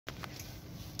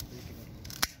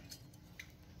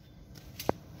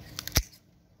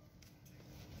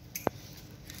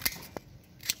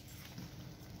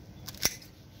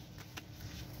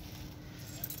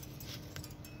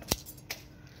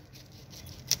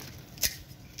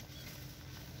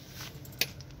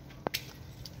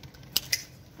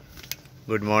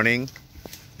Good morning,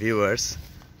 viewers.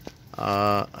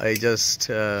 I just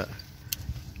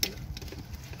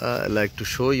like to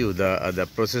show you the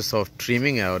process of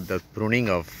trimming out the pruning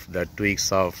of the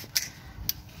twigs of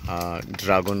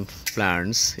dragon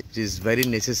plants. It is very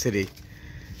necessary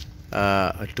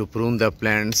to prune the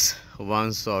plants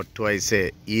once or twice a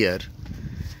year.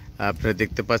 আপনারা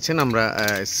দেখতে পাচ্ছেন আমরা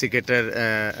সিকেটার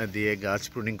দিয়ে গাছ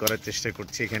pruning করার চেষ্টা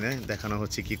করছি। এখানে দেখানো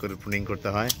হচ্ছে কি করে প্রুনিং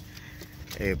করতে হয়।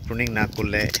 প্রুনিং না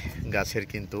করলে গাছের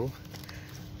কিন্তু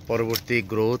পরবর্তী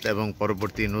গ্রোথ এবং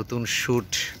পরবর্তী নতুন শুট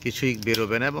কিছুই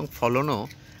বেরোবে না এবং ফলনও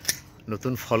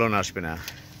নতুন ফলন আসবে না।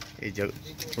 এই যে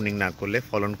প্রুনিং না করলে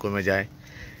ফলন কমে যায়।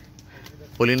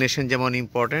 পলিনেশন যেমন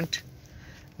ইম্পর্ট্যান্ট,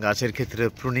 গাছের ক্ষেত্রে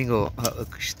প্রুনিংও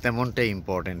তেমনটাই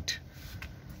important.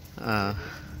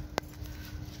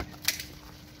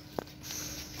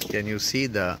 Can you see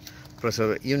the process?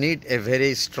 You need a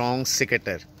very strong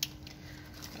secator.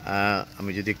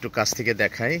 আমি যদি একটু কাছ থেকে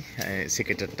দেখাই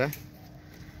সেকেটারটা,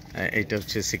 এইটা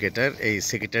হচ্ছে সেকেটার। এই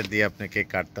সেকেটার দিয়ে আপনাকে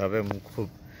কাটতে হবে এবং খুব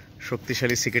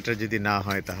শক্তিশালী সেকেটার যদি না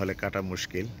হয় তাহলে কাটা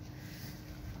মুশকিল।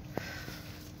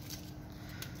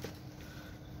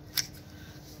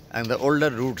 And the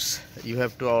older roots, you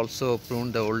have to also prune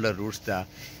the older roots.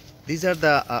 These are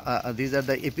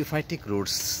the epiphytic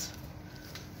roots.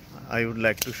 I would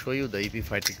like to show you the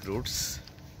epiphytic roots.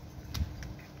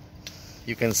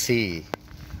 You can see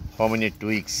how many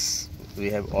twigs we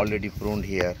have already pruned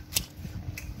here.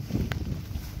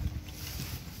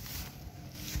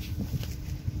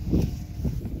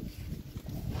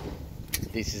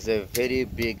 This is a very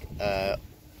big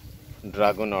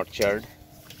dragon orchard.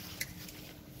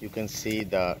 You can see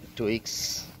the twigs.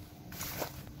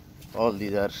 All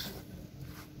these are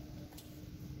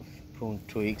pruned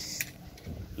twigs.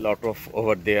 Lot of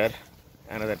over there.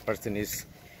 Another person is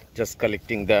just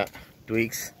collecting the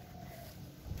twigs.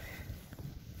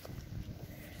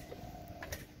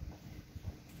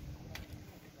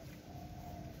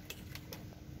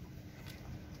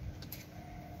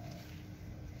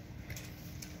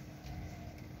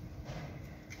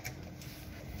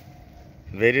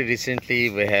 Very recently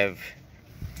we have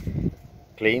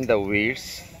cleaned the weeds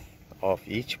of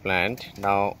each plant.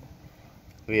 Now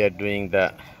we are doing the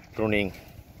pruning.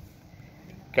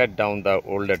 Cut down the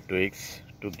older twigs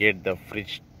to get the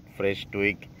fresh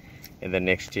twig in the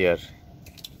next year.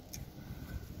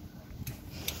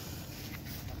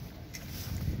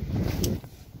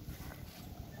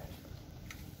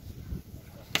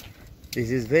 This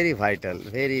is very vital,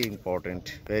 very important,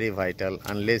 very vital.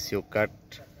 Unless you cut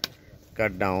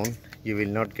down, you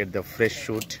will not get the fresh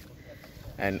shoot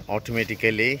and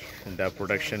automatically the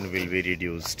production will be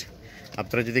reduced.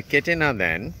 আপনারা যদি কেটে না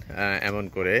দেন এমন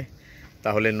করে,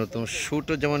 তাহলে নতুন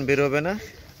শুটও যেমন বের হবে না,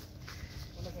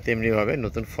 তেমনিভাবে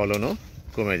নতুন ফলনও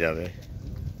কমে যাবে।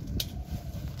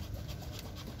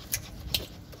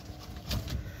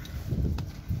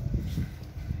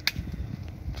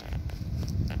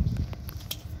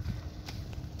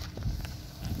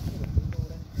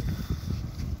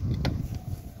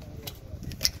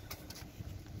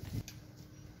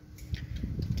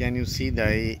 Can you see the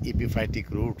epiphytic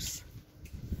roots?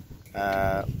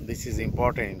 This is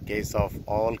important in case of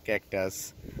all cactus.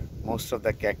 Most of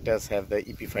the cactus have the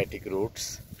epiphytic roots,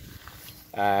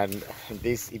 and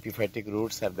these epiphytic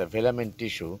roots have the filament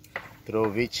tissue through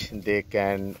which they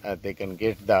can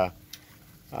get the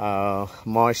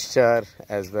moisture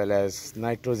as well as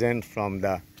nitrogen from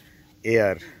the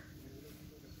air.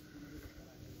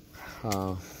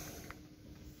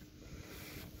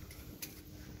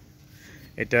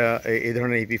 এটা এই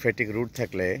ধরনের এপিফ্যাটিক root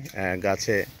থাকলে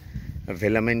গাছে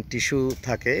ভেলামেন্ট tissue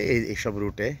থাকে এইসব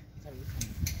রুটে।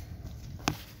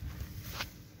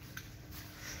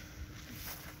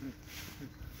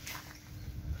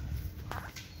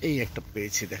 এই একটা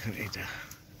পেয়েছি, দেখেন এটা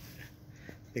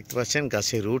দেখতে পাচ্ছেন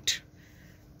গাছের রুট,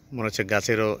 মনে হচ্ছে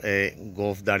গাছেরও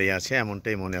গোঁফ দাঁড়িয়ে আছে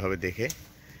এমনটাই মনে হবে দেখে,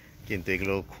 কিন্তু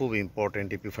এগুলো খুব ইম্পর্টেন্ট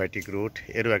এপিফাইটিক রুট।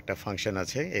 এরও একটা ফাংশন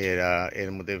আছে, এর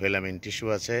মধ্যে ভেলামেন্ট টিস্যু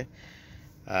আছে।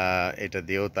 এটা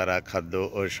দিয়েও তারা খাদ্য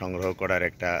সংগ্রহ করার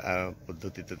একটা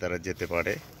পদ্ধতিতে তারা যেতে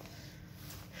পারে।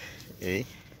 এই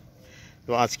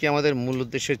তো আজকে আমাদের মূল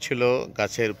উদ্দেশ্য ছিল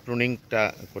গাছের প্রুনিংটা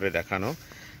করে দেখানো।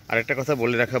 আরেকটা কথা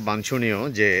বলে রাখা বাঞ্ছনীয়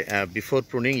যে before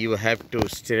pruning you have to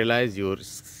sterilise your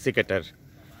সিকেটার।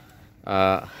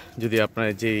 যদি আপনার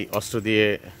যেই অস্ত্র দিয়ে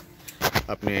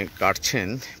আপনি কাটছেন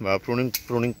বা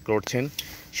প্রুনিং করছেন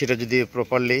সেটা যদি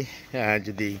প্রপারলি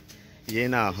যদি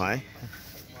না হয়,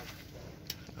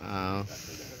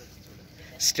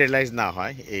 স্টেরিলাইজ না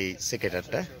হয় এই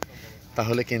সেকেটারটা,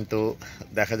 তাহলে কিন্তু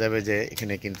দেখা যাবে যে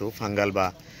এখানে কিন্তু ফাঙ্গাল বা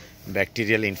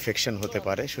ব্যাকটেরিয়াল ইনফেকশন হতে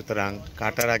পারে। সুতরাং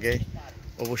কাটার আগে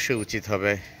অবশ্যই উচিত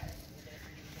হবে।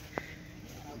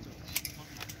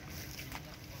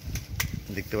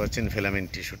 দেখতে পাচ্ছেন ভেলামেন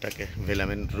টিস্যুটাকে,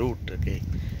 ভেলামেন রুটটাকে,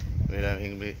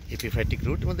 এপিফাইটিক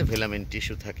রুটের মধ্যে ভেলামেন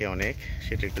টিস্যু থাকে অনেক,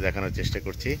 সেটা একটু দেখানোর চেষ্টা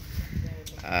করছি।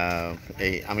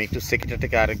 এই আমি একটু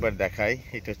সেকেটারটাকে আরেকবার দেখাই।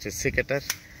 এটা হচ্ছে সেকেটার,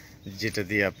 যেটা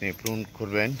দিয়ে আপনি প্রুন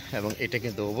করবেন, এবং এটা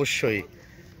কিন্তু অবশ্যই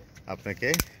আপনাকে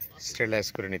স্টেরিলাইজ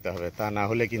করে নিতে হবে, তা না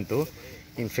হলে কিন্তু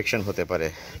ইনফেকশন হতে পারে।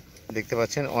 দেখতে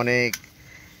পাচ্ছেন অনেক,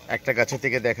 একটা গাছের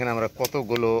থেকে দেখেন আমরা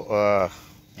কতগুলো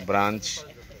ব্রাঞ্চ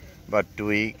বা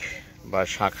টুইক বা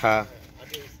শাখা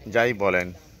যাই বলেন,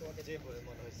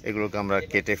 এগুলোকে আমরা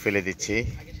কেটে ফেলে দিচ্ছি।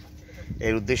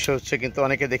 এর উদ্দেশ্য হচ্ছে, কিন্তু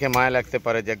অনেকে দেখে মায়া লাগতে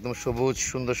পারে যে একদম সবুজ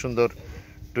সুন্দর সুন্দর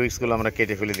টুইক্সগুলো আমরা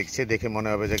কেটে ফেলে দিচ্ছি, দেখে মনে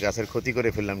হবে যে গাছের ক্ষতি করে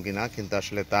ফেললাম কিনা, কিন্তু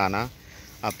আসলে তা না।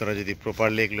 আপনারা যদি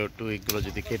প্রপারলি এগুলো টুইকগুলো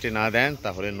যদি কেটে না দেন,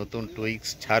 তাহলে নতুন টুইক্স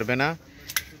ছাড়বে না,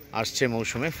 আসছে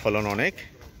মৌসুমে ফলন অনেক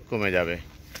কমে যাবে।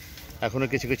 এখনও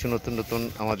কিছু কিছু নতুন নতুন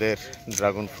আমাদের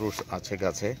ড্রাগন ফ্রুটস আছে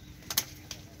গাছে,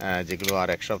 যেগুলো আর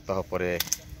এক সপ্তাহ পরে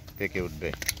পেকে উঠবে।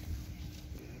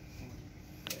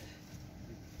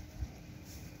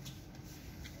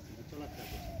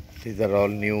 These are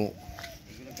all new.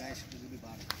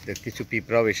 কিছু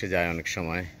পিঁপড়াও এসে যায় অনেক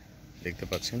সময়, দেখতে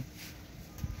পাচ্ছেন।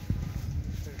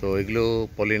 তো এগুলো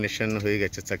পলিনেশন হয়ে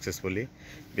গেছে সাকসেসফুলি।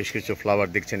 বেশ কিছু ফ্লাওয়ার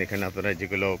দেখছেন এখানে আপনারা,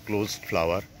 যেগুলো ক্লোজড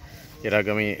ফ্লাওয়ার। এর আগে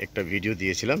আমি একটা ভিডিও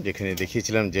দিয়েছিলাম যেখানে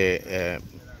দেখিয়েছিলাম যে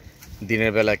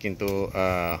দিনের বেলা কিন্তু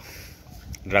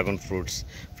ড্রাগন ফ্রুটস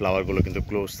ফ্লাওয়ারগুলো কিন্তু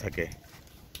ক্লোজ থাকে।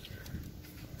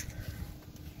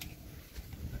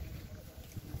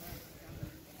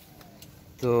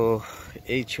 তো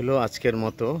এই ছিল আজকের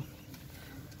মতো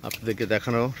আপনাদেরকে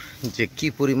দেখানো যে কি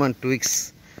পরিমাণ টুইক্স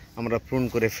আমরা প্রুন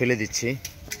করে ফেলে দিচ্ছি।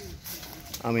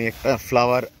 আমি একটা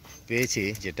ফ্লাওয়ার পেয়েছি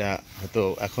যেটা হয়তো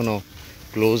এখনও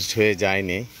ক্লোজড হয়ে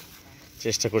যায়নি,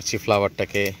 চেষ্টা করছি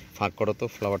ফ্লাওয়ারটাকে ফাঁক করো, তো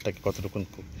ফ্লাওয়ারটাকে কতটুকু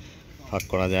ফাঁক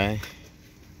করা যায়।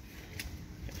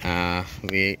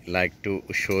 we like to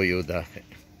show you the,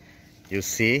 you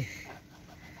see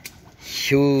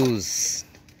huge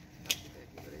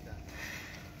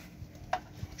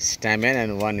stamen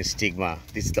and one stigma.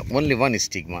 This is the only one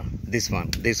stigma. This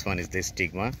one is the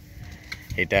stigma.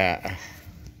 এটা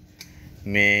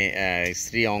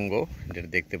স্ত্রী অঙ্গ, যেটা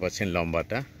দেখতে পাচ্ছেন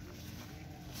লম্বাটা।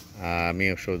 আমি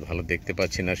অবশ্য ভালো দেখতে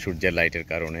পাচ্ছি না সূর্যের লাইটের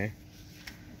কারণে।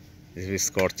 This is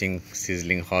scorching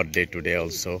sizzling hot day today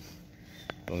also.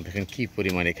 এবং দেখেন কি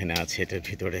পরিমাণ এখানে আছে এটার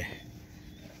ভিতরে।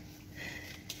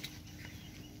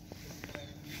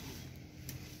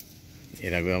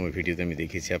 এর আগেও আমার ভিডিওতে আমি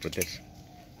দেখিয়েছি আপনাদের।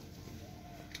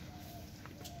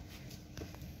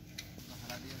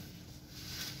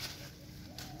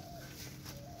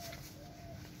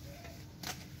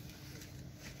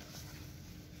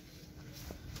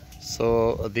 So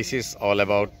this is all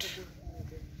about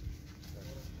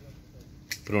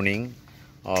pruning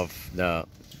of the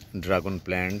dragon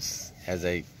plants, as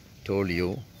I told you.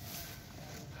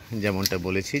 যেমনটা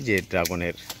বলেছি যে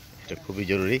ড্রাগনের এটা খুবই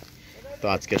জরুরি। তো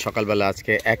আজকে সকালবেলা,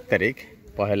 আজকে 1 তারিখ,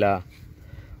 1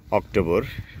 অক্টোবর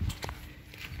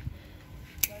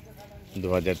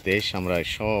 2023, আমরা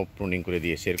সব প্রুনিং করে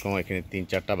দিয়েছি। এরকম এখানে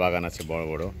 3-4টা বাগান আছে বড়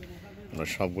বড়, আমরা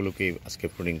সবগুলোকেই আজকে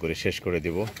প্রুনিং করে শেষ করে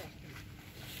দেব।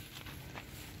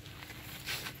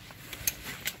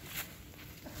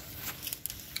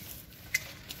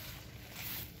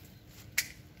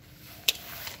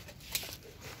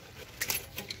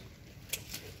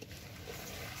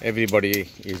 Everybody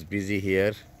is busy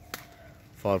here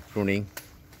for pruning.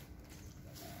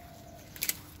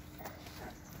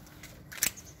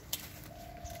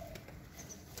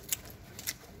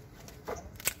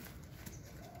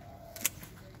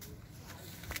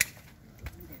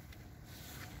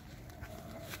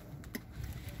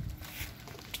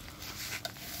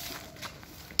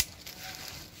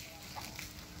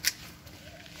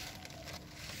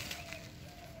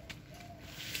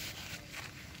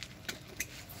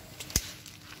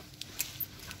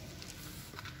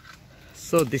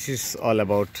 So this is all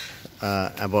about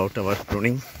our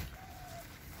pruning.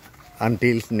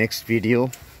 Until next video,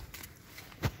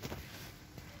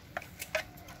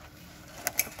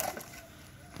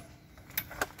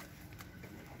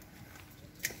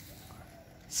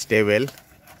 stay well.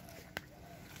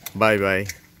 Bye bye.